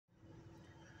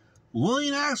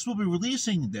LILLIAN AXE will be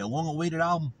releasing their long-awaited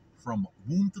album From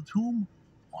Womb to Tomb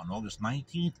on August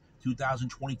 19th,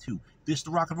 2022. This is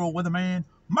the Rock and Roll Weatherman.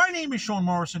 My name is Sean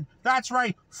Morrison. That's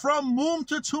right, From Womb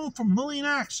to Tomb from LILLIAN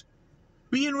AXE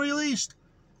being released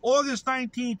August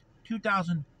 19th,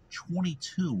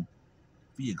 2022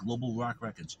 via Global Rock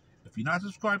Records. If you're not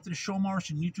subscribed to the Sean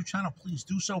Morrison YouTube channel, please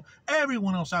do so.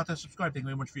 Everyone else out there, subscribe. Thank you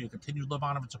very much for your continued love,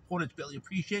 honor, and support. It's greatly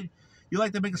appreciated. If you'd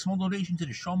like to make a small donation to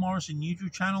the Sean Morrison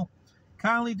YouTube channel,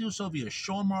 kindly do so via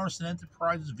Sean Morrison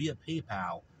Enterprises via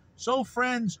PayPal. So,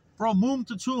 friends, From Womb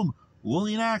to Tomb,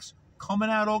 LILLIAN AXE coming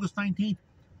out August 19th,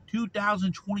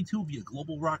 2022 via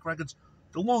Global Rock Records.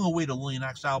 The long-awaited LILLIAN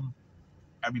AXE album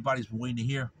everybody's been waiting to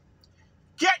hear.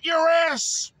 Get your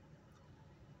ass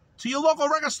to your local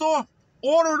record store.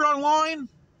 Order it online.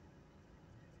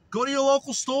 Go to your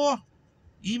local store,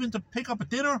 even to pick up a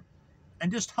dinner,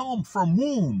 and just tell them From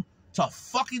Womb to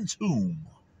fucking Tomb.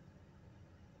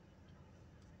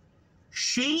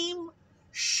 Shame,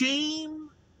 shame,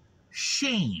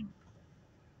 shame.